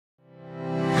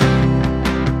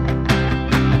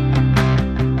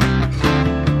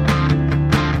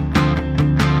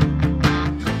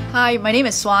Hi, my name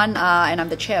is Swan and I'm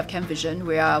the chair of CampVision.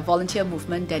 We are a volunteer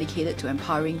movement dedicated to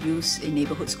empowering youth in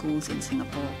neighbourhood schools in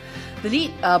Singapore. The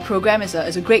LEAD program is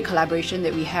a great collaboration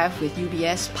that we have with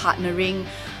UBS, partnering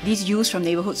these youths from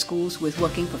neighbourhood schools with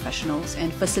working professionals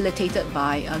and facilitated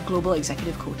by global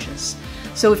executive coaches.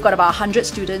 So we've got about 100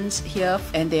 students here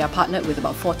and they are partnered with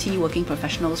about 40 working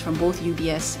professionals from both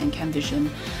UBS and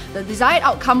CampVision. The desired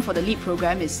outcome for the LEAD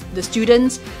program is the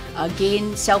students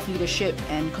gain self-leadership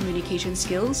and communication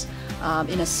skills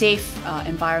in a safe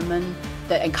environment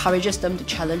that encourages them to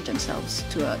challenge themselves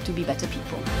to be better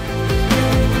people.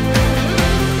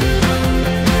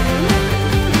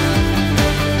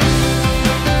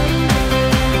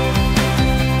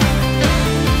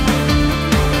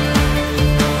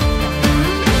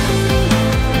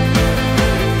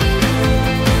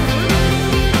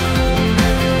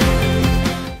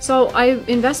 So I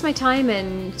invest my time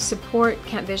and support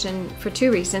CampVision for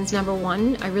two reasons. Number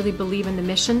one, I really believe in the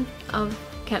mission of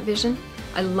CampVision.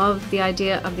 I love the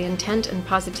idea of the intent and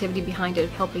positivity behind it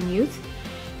of helping youth.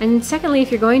 And secondly,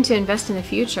 if you're going to invest in the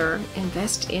future,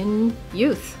 invest in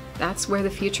youth. That's where the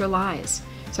future lies.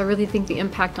 So I really think the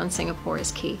impact on Singapore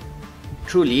is key.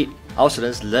 Through LEAD, our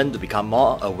students learn to become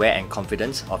more aware and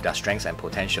confident of their strengths and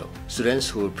potential. Students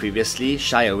who would previously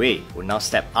shy away will now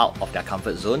step out of their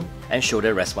comfort zone and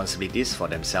shoulder responsibilities for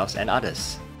themselves and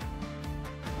others.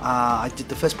 I did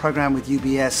the first program with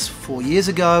UBS 4 years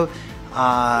ago,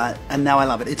 and now I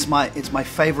love it. It's my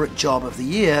favourite job of the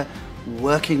year,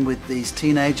 working with these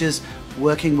teenagers,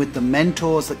 working with the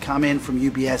mentors that come in from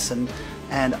UBS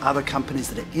and other companies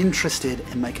that are interested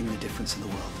in making a difference in the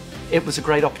world. It was a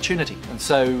great opportunity, and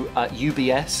so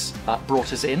UBS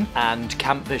brought us in, and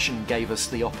CampVision gave us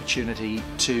the opportunity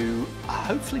to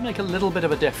hopefully make a little bit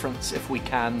of a difference, if we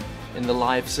can, in the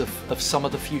lives of some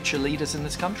of the future leaders in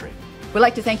this country. We'd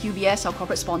like to thank UBS, our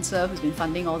corporate sponsor, who's been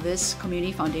funding all this,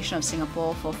 Community Foundation of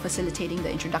Singapore, for facilitating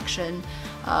the introduction.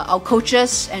 Our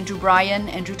coaches, Andrew Bryan,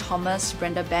 Andrew Thomas,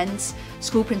 Brenda Bence,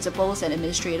 school principals and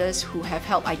administrators who have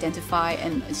helped identify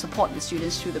and support the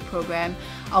students through the program.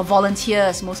 Our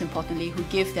volunteers, most importantly, who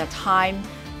give their time,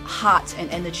 heart and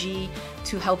energy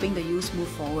to helping the youth move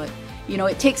forward. You know,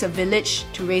 it takes a village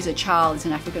to raise a child, it's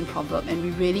an African proverb, and we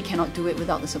really cannot do it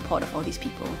without the support of all these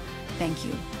people. Thank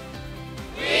you.